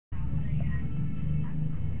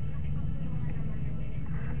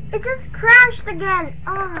It just crashed again.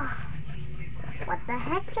 Oh, what the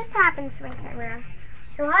heck just happened to my camera?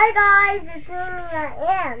 So hi guys, it's me,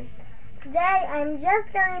 and today I'm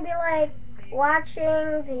just gonna be like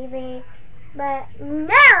watching TV, but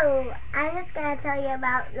no, I'm just gonna tell you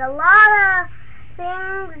about a lot of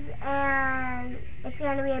things, and it's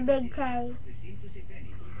gonna be a big day.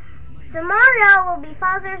 Tomorrow will be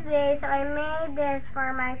Father's Day, so I made this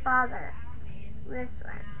for my father. This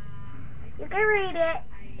one. You can read it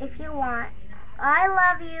if you want. I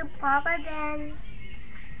love you, Papa Dan.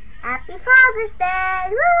 Happy Father's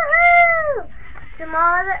Day! Woohoo!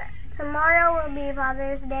 Tomorrow will be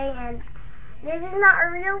Father's Day, and this is not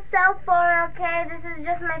a real cell phone, okay? This is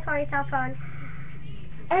just my toy cell phone.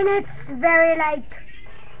 And it's very light.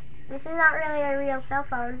 This is not really a real cell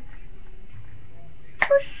phone.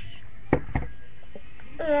 Whoosh.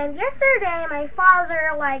 And yesterday, my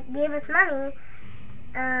father, gave us money.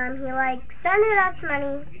 He, sent us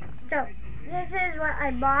money. So, this is what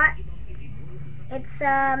I bought. It's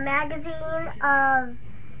a magazine of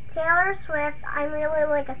Taylor Swift. I'm really,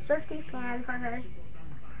 a Swiftie fan for her.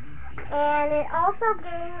 And it also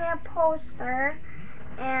gave me a poster.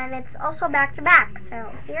 And it's also back-to-back.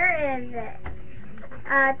 So, here is it.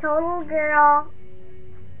 Total Girl,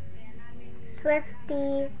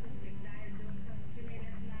 Swiftie,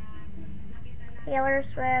 Taylor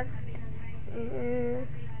Swift,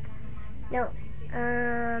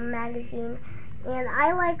 magazine. And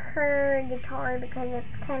I like her guitar because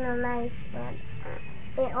it's kind of nice, and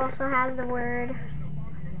it also has the word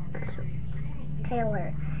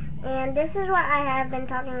Taylor. And this is what I have been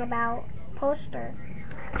talking about, poster.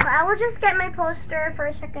 So I will just get my poster for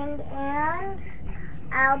a second, and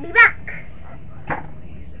I'll be back.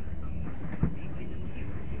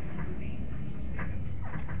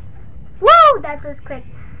 Woo! That was quick.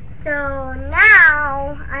 So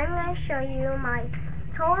now I'm going to show you my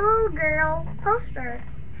Total Girl poster.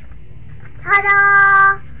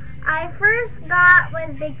 Ta-da! I first got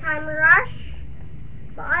was Big Time Rush,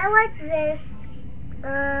 but I like this.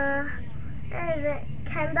 Where is it?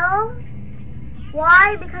 Kendall.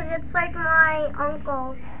 Why? Because it's like my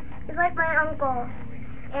uncle. It's like my uncle.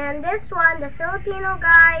 And this one, the Filipino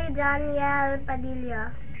guy, Daniel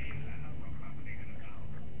Padilla.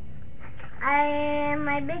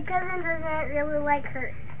 My big cousin doesn't really like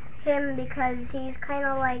him because he's kind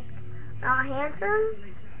of not handsome.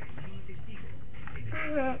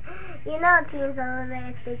 You know, teens a little bit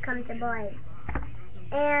if they come to boys.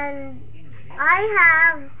 And I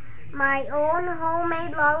have my own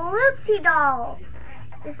homemade LOLOLOLOL doll.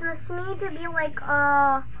 This must need to be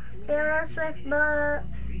a Taylor Swift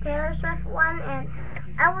one, and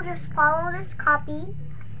I will just follow this copy.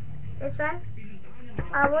 This one.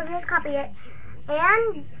 I will just copy it.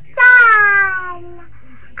 And done!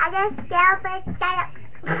 I just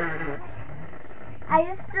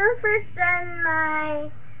first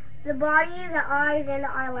done the body, the eyes, and the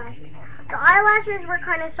eyelashes. The eyelashes were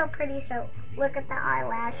kind of so pretty, so look at the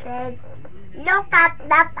eyelashes. Look at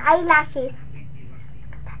that eyelashes.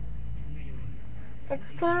 It's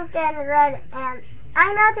pink and red, and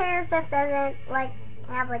I know Taylor Swift doesn't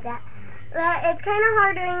have that. But it's kind of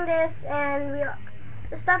hard doing this, and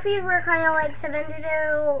the stuffies were kind of 72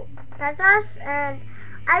 pesos, and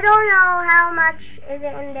I don't know how much is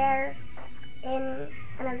it in there in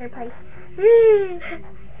another place.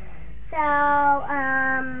 So,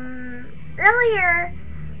 earlier,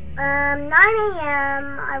 9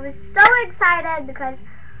 a.m., I was so excited because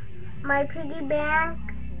my piggy bank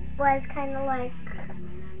was kind of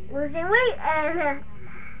losing weight, and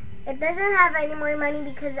it doesn't have any more money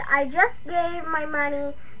because I just gave my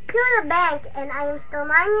money to the bank, and I am still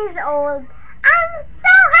 9 years old. I'm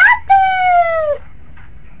so happy!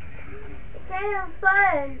 It's kind of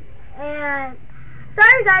fun. And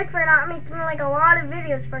sorry guys for not making a lot of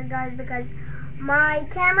videos for you guys because my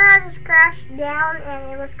camera just crashed down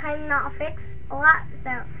and it was kind of not fixed a lot.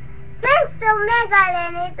 So thanks to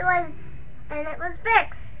Megan, and it was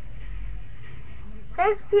fixed.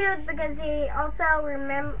 Thanks Pewd because he also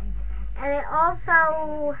and it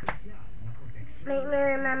also made me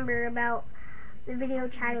remember about the video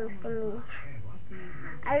chatting thingy.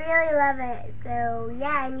 I really love it. So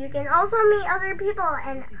yeah, and you can also meet other people.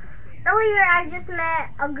 And earlier I just met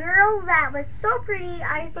a girl that was so pretty.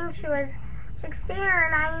 I think she was 16 or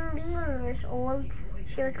 19 years old.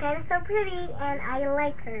 She was kind of so pretty, and I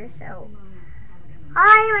like her. So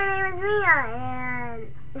hi, my name is Mia,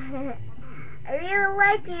 and I really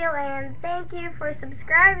like you, and thank you for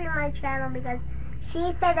subscribing my channel because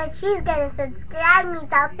she said that she's gonna subscribe me,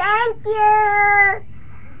 so thank you!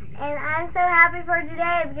 And I'm so happy for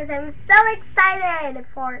today because I'm so excited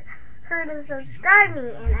for her to subscribe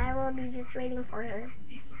me, and I will be just waiting for her.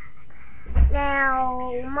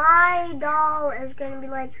 Now, my doll is going to be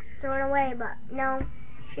like thrown away, but no,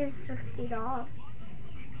 she's a Swifty doll.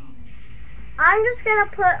 I'm just going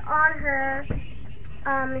to put on her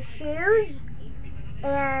shoes,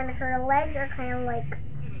 and her legs are kind of like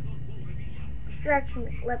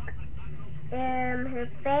stretchy. Look, her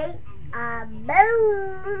face,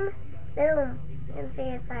 boom, boom. You can see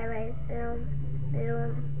it sideways. Boom,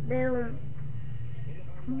 boom, boom,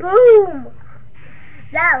 boom.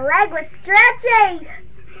 That leg was stretchy,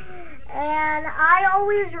 and I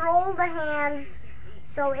always roll the hands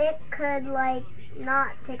so it could like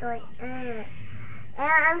not take like. And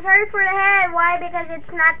I'm sorry for the head. Why? Because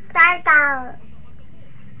it's not started.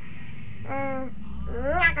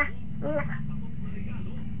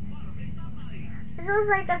 This was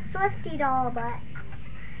like a Swifty doll, but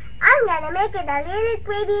I'm gonna make it a really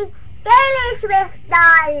pretty Taylor Swift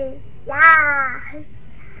doll. Yeah.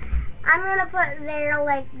 I'm gonna put there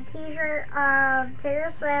like the t-shirt of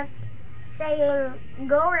Taylor Swift saying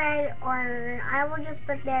 "Go Red," or I will just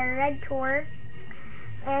put there "Red Tour,"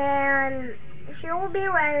 and she will be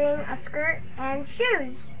wearing a skirt and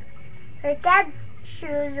shoes. Her dad's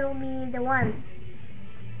shoes will be the one.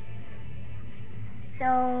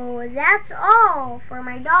 So that's all for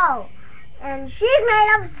my doll, and she's made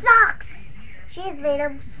of socks. She's made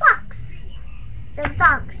of socks. Of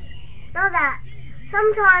socks. Know that.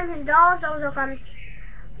 Sometimes dolls also comes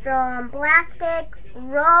from plastic,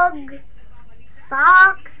 rug,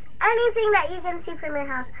 socks, anything that you can see from your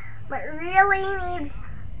house, but really needs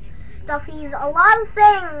stuffies, a lot of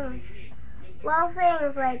things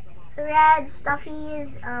like thread, stuffies,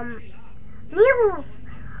 needles.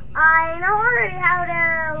 I know already how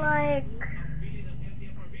to like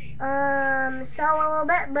sew a little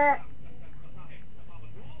bit, but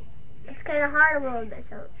it's kind of hard a little bit,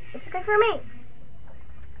 so it's okay for me.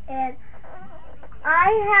 And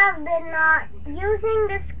I have been not using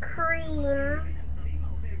this cream.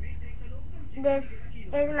 This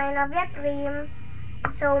is my Navia cream,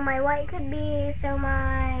 so my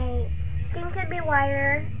skin could be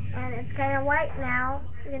whiter, and it's kind of white now,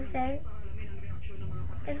 you can see. You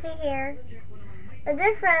can see here. The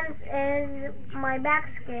difference is my back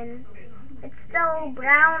skin. It's still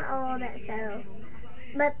brown a little bit, so.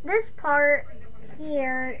 But this part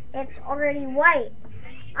here, it's already white.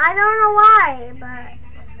 I don't know why, but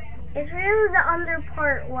it's really the under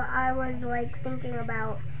part what I was like thinking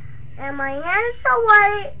about. And my hand is so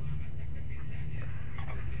white.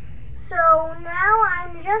 So now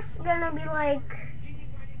I'm just gonna be like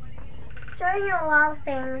showing you a lot of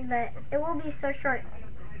things, but it will be so short.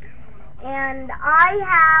 And I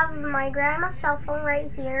have my grandma's cell phone right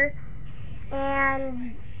here,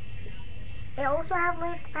 and it also has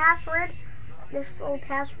like password. This little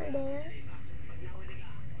password there.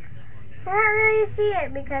 I can't really see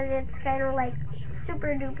it because it's kind of like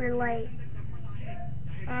super duper light.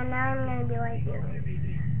 And now I'm gonna be like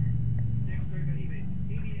doing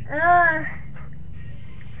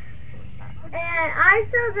and I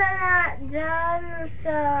still done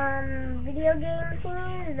some video game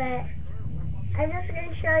things that I'm just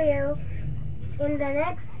gonna show you in the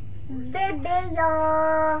next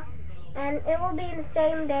video, and it will be the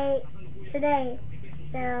same day today.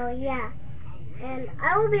 So yeah. And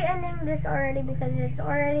I will be ending this already because it's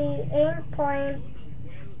already 8 point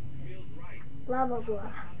blah blah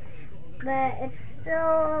blah. But it's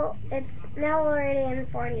now already in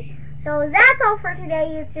 40. So that's all for today,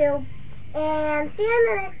 YouTube. And see you in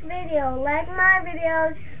the next video. Like my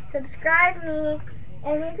videos, subscribe me,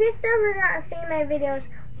 and if you still do not see my videos,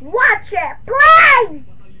 watch it, please!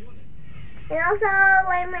 And also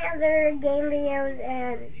like my other game videos,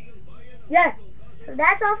 and yeah. So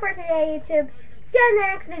that's all for today, YouTube. See you in the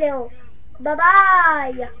next video.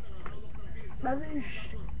 Bye-bye. Bye-bye.